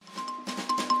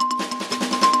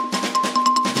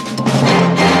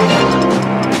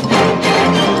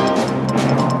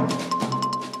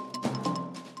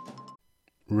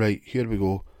Right, here we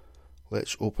go.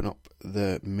 Let's open up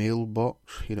the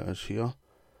mailbox. Here it is here.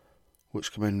 What's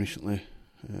come in recently?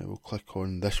 We'll click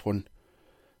on this one.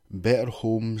 Better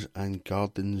Homes and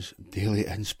Gardens Daily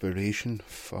Inspiration.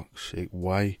 Fuck's sake,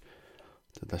 why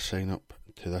did I sign up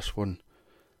to this one?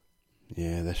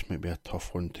 Yeah, this might be a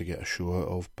tough one to get a show out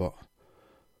of, but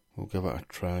we'll give it a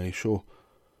try. So,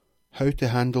 how to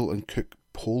handle and cook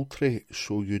poultry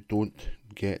so you don't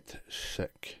get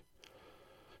sick.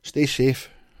 Stay safe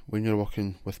when you're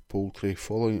working with poultry.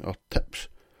 Following our tips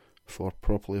for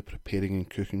properly preparing and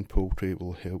cooking poultry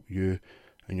will help you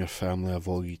and your family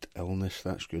avoid illness.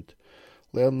 That's good.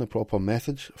 Learn the proper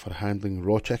methods for handling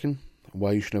raw chicken,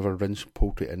 why you should never rinse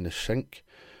poultry in the sink,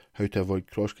 how to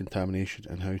avoid cross-contamination,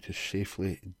 and how to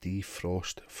safely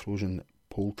defrost frozen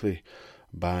poultry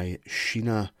by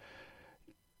Sheena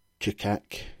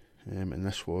Chikak. And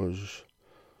this was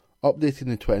updated on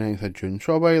the 29th of June,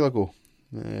 so a while ago.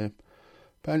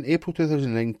 But in April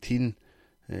 2019,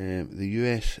 the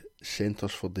US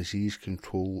Centers for Disease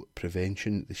Control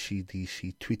Prevention, the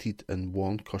CDC, tweeted and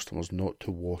warned customers not to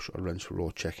wash or rinse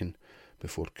raw chicken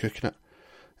before cooking it.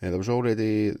 There was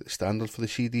already standard for the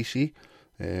CDC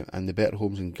and the Better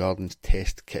Homes and Gardens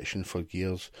test kitchen for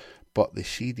years, but the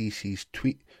CDC's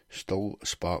tweet still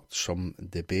sparked some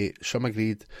debate. Some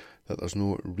agreed that there's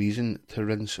no reason to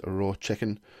rinse raw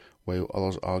chicken, while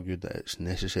others argued that it's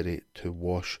necessary to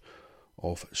wash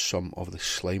off some of the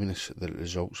sliminess that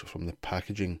results from the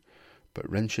packaging. But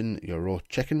rinsing your raw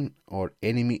chicken or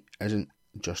any meat isn't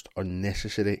just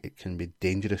unnecessary, it can be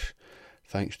dangerous.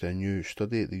 Thanks to a new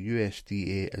study, the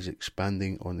USDA is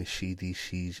expanding on the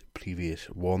CDC's previous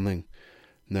warning.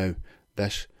 Now,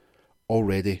 this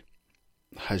already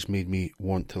has made me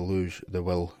want to lose the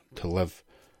will to live,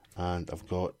 and I've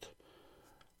got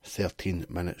 13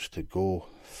 minutes to go.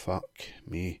 Fuck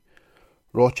me.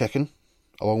 Raw chicken,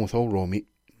 along with all raw meat,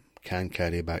 can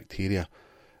carry bacteria,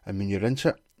 and when you rinse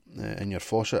it in your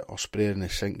faucet or spray it in the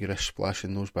sink, you risk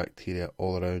splashing those bacteria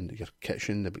all around your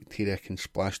kitchen. The bacteria can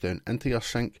splash down into your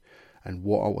sink, and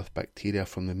water with bacteria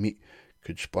from the meat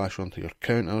could splash onto your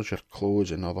counters, your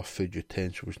clothes and other food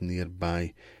utensils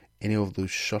nearby. Any of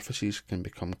those surfaces can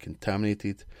become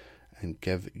contaminated and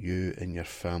give you and your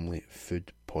family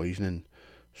food poisoning.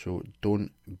 So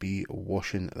don't be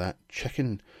washing that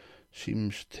chicken,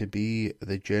 seems to be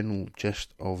the general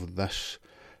gist of this.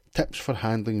 Tips for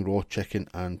handling raw chicken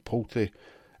and poultry.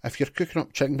 If you're cooking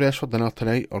up chicken breast for dinner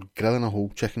tonight or grilling a whole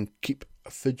chicken, keep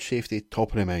food safety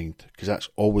top of your mind, because that's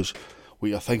always what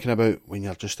you're thinking about when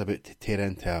you're just about to tear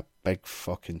into a big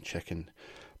fucking chicken.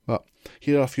 But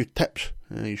here are a few tips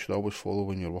you should always follow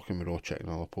when you're working with raw chicken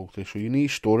or other poultry. So you need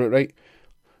to store it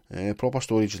right. Proper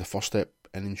storage is the first step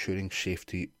in ensuring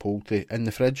safety poultry. In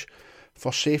the fridge.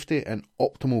 For safety and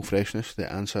optimal freshness,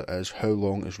 the answer is how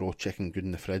long is raw chicken good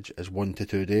in the fridge is 1 to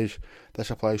 2 days. This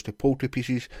applies to poultry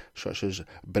pieces such as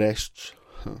breasts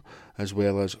as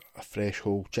well as fresh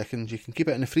whole chickens. You can keep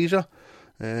it in the freezer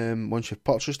once you've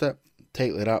purchased it,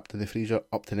 tightly wrapped in the freezer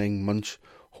up to 9 months.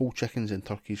 Whole chickens and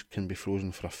turkeys can be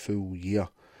frozen for a full year.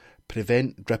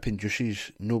 Prevent dripping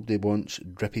juices. Nobody wants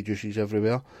drippy juices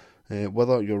everywhere.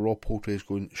 Whether your raw poultry is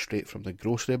going straight from the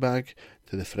grocery bag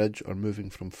to the fridge or moving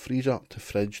from freezer to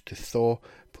fridge to thaw,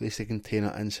 place the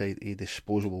container inside a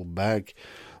disposable bag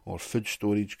or food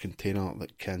storage container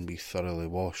that can be thoroughly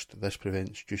washed. This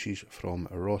prevents juices from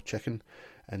raw chicken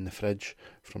in the fridge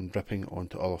from dripping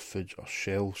onto other foods or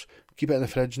shelves. Keep it in the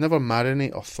fridge. Never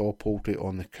marinate or thaw poultry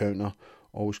on the counter.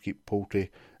 Always keep poultry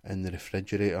in the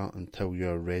refrigerator until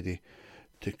you're ready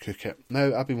to cook it.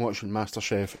 Now, I've been watching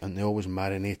MasterChef and they always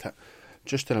marinate it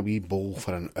just in a wee bowl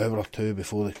for an hour or two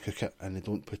before they cook it, and they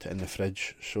don't put it in the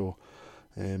fridge. So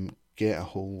get a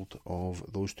hold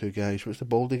of those two guys. What's the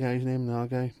baldy guy's name? The other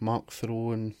guy? Mark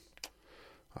Thoreau, and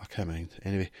I can't mind.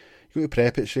 Anyway, you got to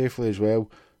prep it safely as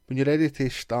well. When you're ready to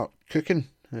start cooking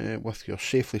with your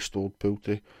safely stored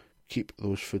poultry, keep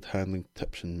those food handling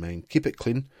tips in mind. Keep it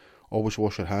clean. Always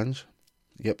wash your hands.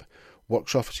 Yep. Work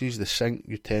surfaces, the sink,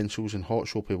 utensils and hot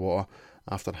soapy water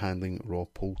after handling raw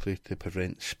poultry to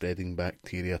prevent spreading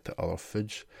bacteria to other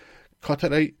foods. Cut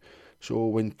it right. So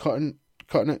when cutting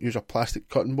it, use a plastic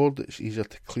cutting board. It's easier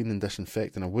to clean and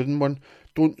disinfect than a wooden one.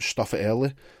 Don't stuff it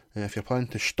early. If you're planning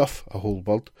to stuff a whole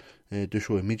bird, do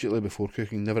so immediately before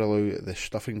cooking. Never allow the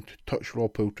stuffing to touch raw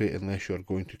poultry unless you're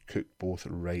going to cook both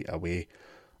right away.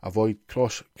 Avoid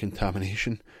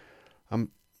cross-contamination.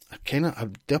 I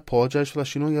do apologise for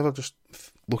this. You know, you ever just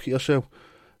look at yourself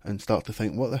and start to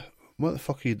think, what the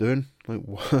fuck are you doing? Like,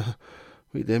 what are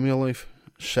you doing with your life?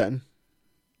 Sitting,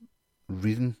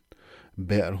 reading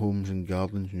Better Homes and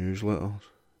Gardens newsletters.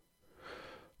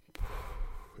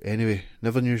 Anyway,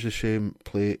 never use the same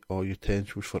plate or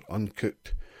utensils for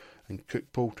uncooked and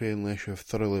cooked poultry unless you have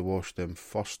thoroughly washed them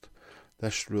first.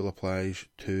 This rule applies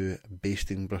to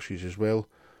basting brushes as well.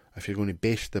 If you're going to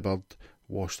baste the bird,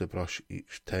 wash the brush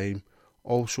each time.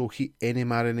 Also, heat any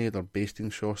marinade or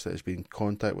basting sauce that has been in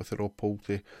contact with the raw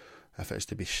poultry if it is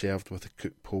to be served with the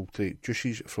cooked poultry.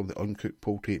 Juices from the uncooked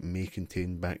poultry may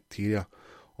contain bacteria.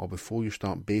 Or before you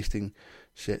start basting,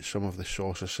 set some of the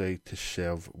sauce aside to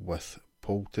serve with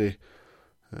poultry.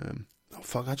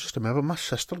 I just remember my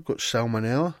sister got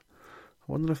salmonella.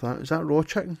 I wonder if is that raw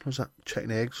chicken? Or is that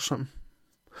chicken eggs or something?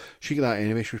 She got that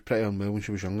anyway. She was pretty unwell when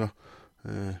she was younger.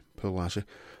 Poor lassie.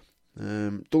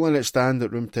 Don't let it stand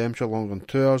at room temperature longer than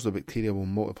 2 hours. The bacteria will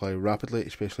multiply rapidly,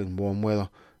 especially in warm weather.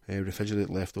 Refrigerate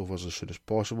leftovers as soon as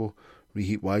possible.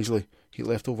 Reheat wisely. Heat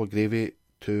leftover gravy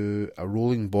to a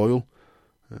rolling boil.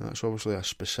 That's obviously a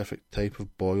specific type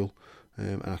of boil.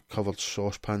 And a covered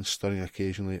saucepan, stirring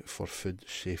occasionally for food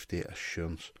safety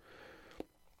assurance.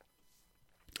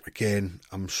 Again,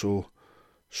 I'm so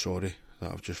sorry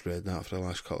that I've just read that for the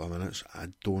last couple of minutes. I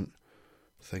don't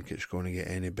think it's going to get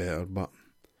any better, but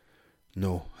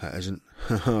no, it isn't.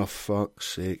 Oh, fuck's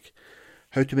sake.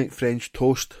 How to make French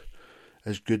toast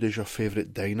as good as your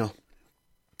favourite diner.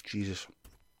 Jesus.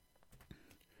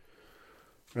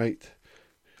 Right.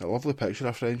 A lovely picture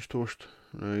of French toast.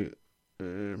 Right.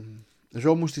 It's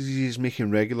almost as easy as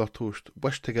making regular toast.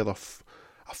 Whisk together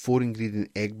a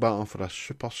 4-ingredient egg batter for a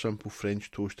super simple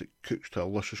French toast that cooks to a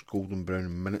luscious golden brown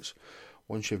in minutes.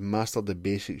 Once you've mastered the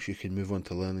basics, you can move on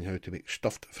to learning how to make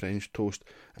stuffed French toast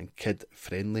and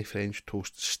kid-friendly French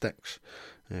toast sticks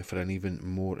for an even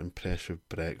more impressive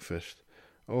breakfast.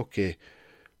 Okay,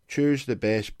 choose the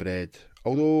best bread.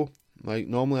 Although,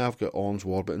 normally I've got Orns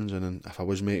Warburtons, and if I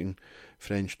was making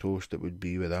French toast, it would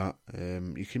be with that.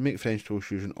 You can make French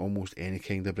toast using almost any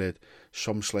kind of bread.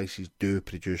 Some slices do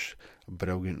produce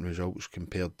brilliant results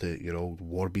compared to your old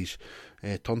Warbies.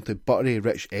 Turn to buttery,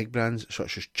 rich egg brands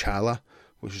such as challah,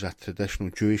 which is a traditional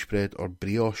Jewish bread, or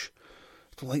brioche.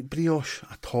 I don't like brioche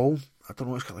at all. I don't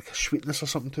know, it's got like a sweetness or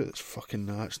something to it.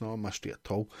 It's not a mystery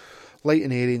at all. Light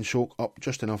and airy and soak up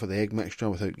just enough of the egg mixture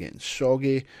without getting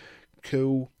soggy.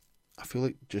 Cool. I feel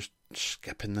like just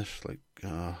skipping this,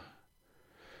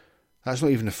 that's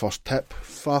not even the first tip.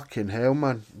 Fucking hell,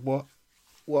 man. What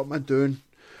am I doing?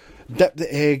 Dip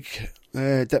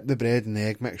the bread in the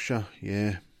egg mixture.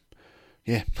 Yeah.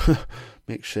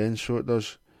 Makes sense, so it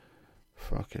does.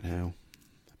 Fucking hell.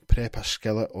 Prep a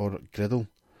skillet or griddle.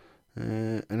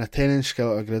 In a 10-inch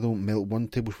skillet or griddle, melt 1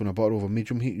 tablespoon of butter over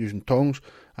medium heat using tongs.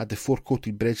 Add the 4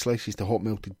 coated bread slices to hot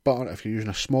melted butter. If you're using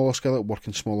a smaller skillet, work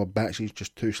in smaller batches,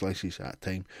 just 2 slices at a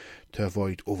time to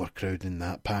avoid overcrowding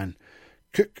that pan.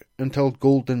 Cook until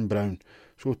golden brown.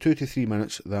 So 2 to 3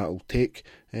 minutes that'll take.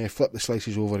 Flip the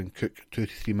slices over and cook 2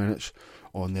 to 3 minutes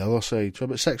on the other side. So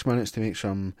about 6 minutes to make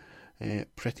some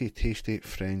pretty tasty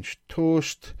French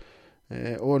toast.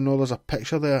 Oh no, there's a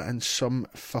picture there, and some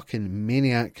fucking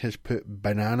maniac has put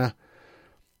banana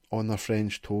on their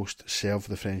French toast. Serve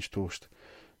the French toast.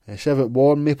 Serve it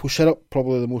warm. Maple syrup,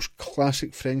 probably the most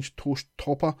classic French toast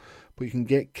topper, but you can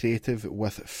get creative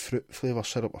with fruit flavour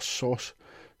syrup or sauce.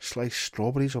 Slice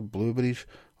strawberries or blueberries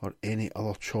or any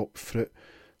other chopped fruit.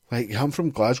 I'm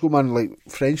from Glasgow, man.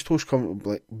 French toast come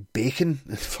with bacon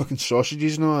and fucking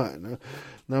sausages and all that.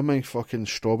 Never mind fucking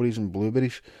strawberries and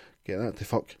blueberries. Get that to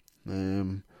fuck.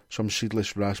 Some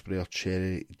seedless raspberry or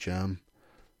cherry jam.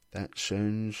 That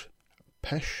sounds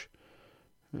pish.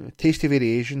 Tasty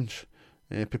variations.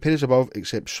 Prepare as above,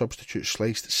 except substitute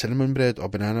sliced cinnamon bread or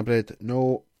banana bread.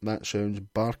 No, that sounds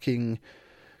barking.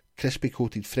 Crispy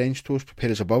coated French toast.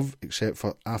 Prepare as above, except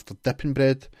for after dipping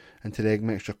bread into the egg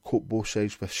mixture, coat both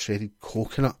sides with shredded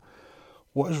coconut.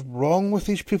 What is wrong with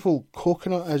these people?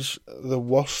 Coconut is the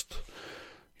worst.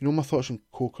 You know my thoughts on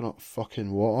coconut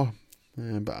fucking water,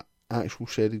 but actual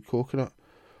shredded coconut.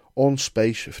 Orange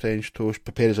spice French toast.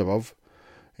 Prepare as above,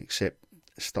 except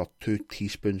stir 2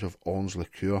 teaspoons of orange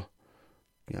liqueur.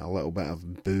 Get a little bit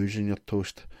of booze in your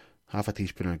toast. Half a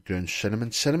teaspoon of ground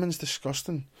cinnamon. Cinnamon's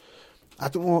disgusting. I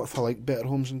don't know if I like Better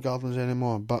Homes and Gardens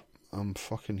anymore, but I'm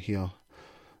fucking here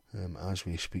as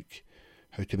we speak.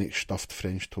 How to make stuffed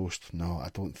French toast? No, I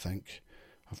don't think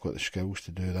I've got the skills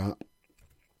to do that.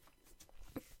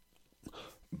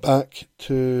 Back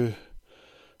to...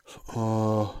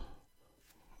 am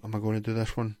I going to do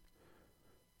this one?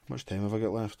 How much time have I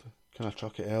got left? Can I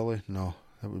chuck it early? No,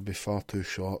 that would be far too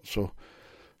short. So,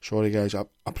 sorry guys, I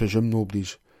presume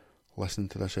nobody's listening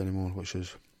to this anymore, which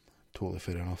is totally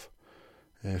fair enough.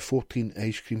 14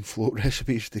 ice cream float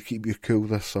recipes to keep you cool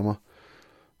this summer.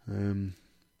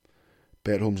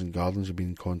 Better Homes and Gardens have been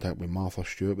in contact with Martha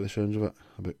Stewart, by the sounds of it,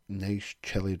 about nice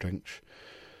chilly drinks.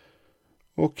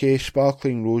 Okay,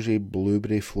 sparkling rosé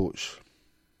blueberry floats.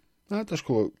 That does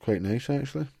look quite nice,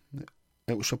 actually.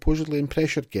 It will supposedly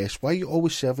impress your guests. Why are you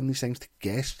always serving these things to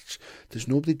guests? Does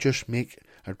nobody just make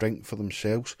a drink for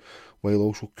themselves while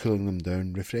also cooling them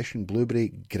down? Refreshing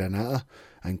blueberry granata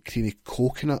and creamy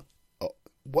coconut. Oh,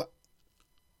 what?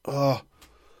 Oh,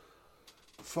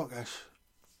 fuck this.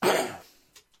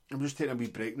 I'm just taking a wee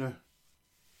break now.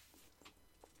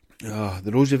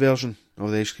 The rosy version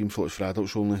of the ice cream float is for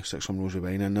adults only. Stick some rosy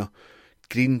wine in there.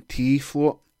 Green tea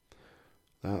float.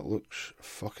 That looks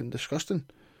fucking disgusting.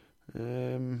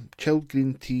 Chilled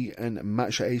green tea and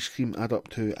matcha ice cream add up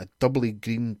to a doubly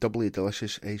green, doubly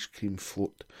delicious ice cream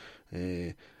float.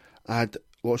 Add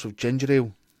lots of ginger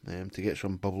ale to get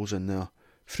some bubbles in there.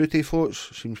 Fruity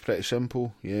floats, seems pretty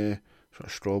simple. Yeah, sort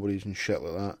of strawberries and shit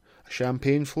like that. A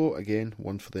champagne float, again,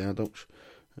 one for the adults.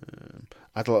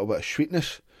 Add a little bit of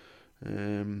sweetness.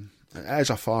 It is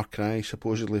a far cry,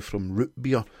 supposedly, from root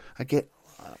beer.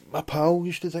 My pal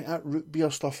used to think that root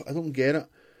beer stuff, I don't get it.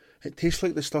 It tastes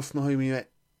like the stuff now we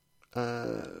get.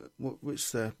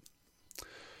 What's the?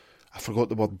 I forgot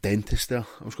the word dentist there.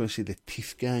 I was going to say the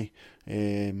teeth guy.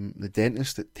 The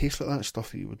dentist, it tastes like that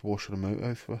stuff that you would wash your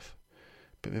mouth with.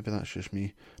 But maybe that's just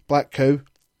me. Black Cow.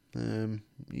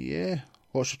 Yeah,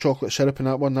 lots of chocolate syrup in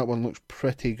that one. That one looks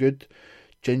pretty good.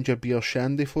 Ginger beer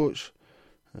shandy floats.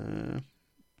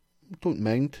 Don't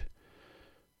mind.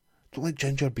 Don't like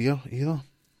ginger beer either.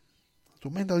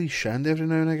 Don't mind a wee shandy every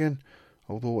now and again.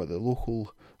 Although at the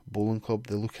local bowling club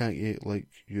they look at you like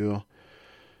you're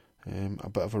a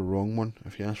bit of a wrong one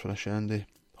if you ask for a shandy.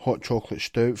 Hot chocolate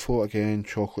stout float, again,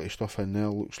 chocolatey stuff in there,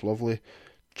 looks lovely.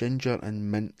 Ginger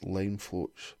and mint lime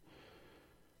floats.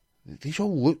 These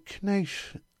all look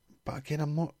nice, but again,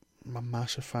 I'm not a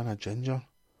massive fan of ginger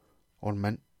or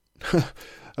mint.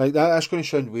 Like that's going to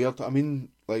sound weird. I mean,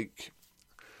 like,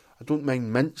 I don't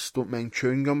mind mints, don't mind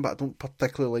chewing gum, but I don't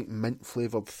particularly like mint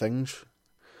flavoured things.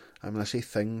 And when I say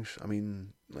things, I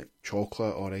mean like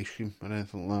chocolate or ice cream or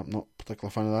anything like that. I'm not a particular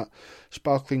fan of that.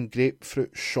 Sparkling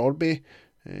grapefruit sorbet.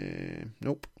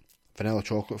 Nope. Vanilla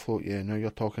chocolate float. Yeah, now you're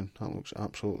talking. That looks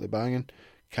absolutely banging.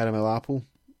 Caramel apple.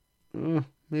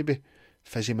 Maybe.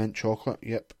 Fizzy mint chocolate.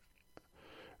 Yep.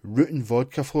 Root and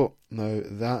vodka float. Now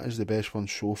that is the best one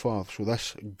so far. So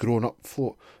this grown up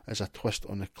float is a twist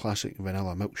on the classic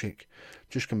vanilla milkshake.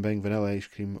 Just combine vanilla ice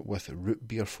cream with root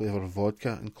beer flavoured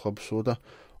vodka and club soda.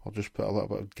 I'll just put a little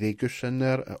bit of Grey Goose in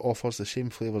there. It offers the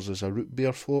same flavours as a root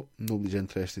beer float. Nobody's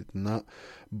interested in that.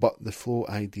 But the float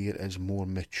idea is more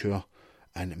mature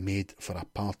and made for a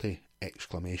party!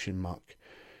 Exclamation mark.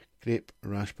 Grape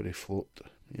raspberry float.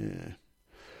 Yeah.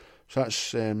 So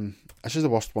that's this is the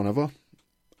worst one ever.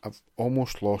 I've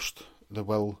almost lost the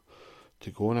will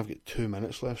to go and I've got 2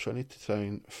 minutes left, so I need to try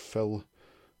and fill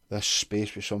this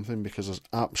space with something because there's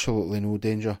absolutely no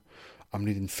danger I'm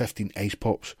needing 15 ice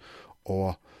pops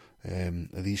or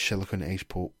these silicone ice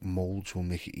pop moulds will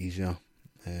make it easier.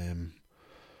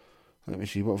 Let me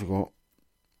see, what have we got?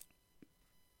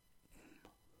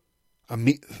 A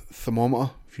meat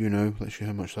thermometer, view now, let's see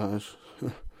how much that is.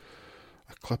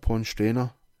 A clip-on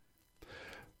strainer.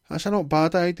 That's a not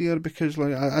bad idea because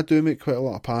like I do make quite a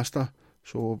lot of pasta,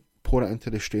 so pour it into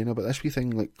the strainer, but this wee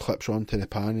thing like clips onto the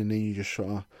pan and then you just sort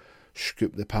of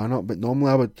scoop the pan up. But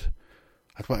normally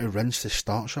I'd want to rinse the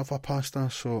starch off a pasta,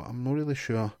 so I'm not really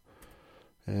sure.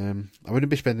 I wouldn't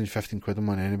be spending 15 quid on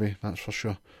one anyway, that's for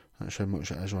sure. That's how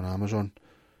much it is on Amazon.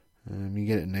 You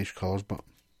get it in nice colours, but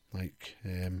like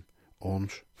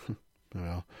orange.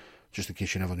 Well, just in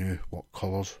case you never knew what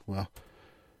colours were.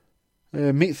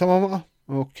 Meat thermometer.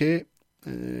 Okay,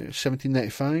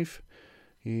 $17.95.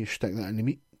 You stick that in the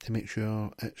meat to make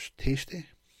sure it's tasty.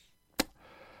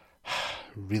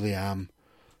 Really am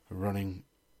running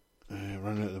out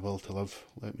of the will to live.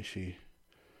 Let me see.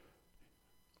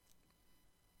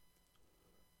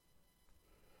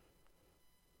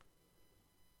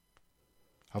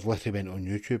 I've literally went on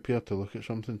YouTube here to look at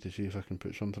something to see if I can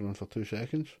put something on for 2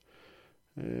 seconds.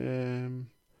 Arm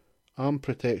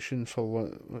protection for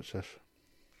what's this?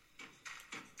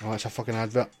 Oh, it's a fucking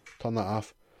advert. Turn that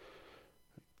off.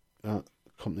 That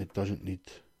company doesn't need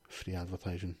free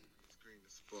advertising.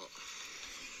 There's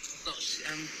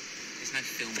no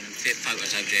filming and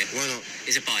photos over here. Why not?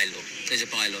 There's a bylaw.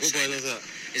 What bylaw is that?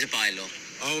 There's a bylaw.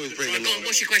 I always break the Go on, law.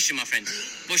 what's your question, my friend?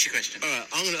 What's your question? Alright,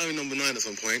 I'm going to own number 9 at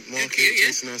some point. Market, yeah.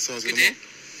 Jason ourselves Good with deal.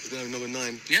 We're going to own number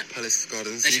 9. Yeah. Palace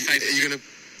Gardens. That's your favourite, Are you yeah? going to...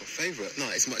 My favourite? No,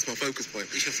 it's my focus point.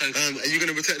 It's your focus Are you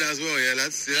going to protect that as well, yeah,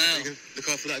 lads? Yeah? Well. You can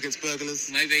look after that against burglars?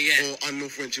 Maybe, yeah. Or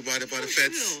unlawful entry by the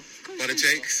feds? By the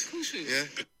Jakes? Of course we will.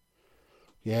 Yeah?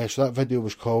 Yeah, so that video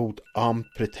was called Armed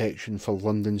Protection for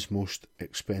London's Most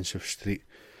Expensive Street.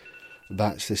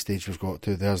 That's the stage we've got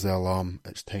to. There's the alarm.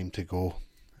 It's time to go.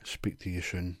 Speak to you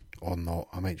soon. Or not.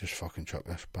 I might just fucking chuck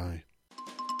this. Bye.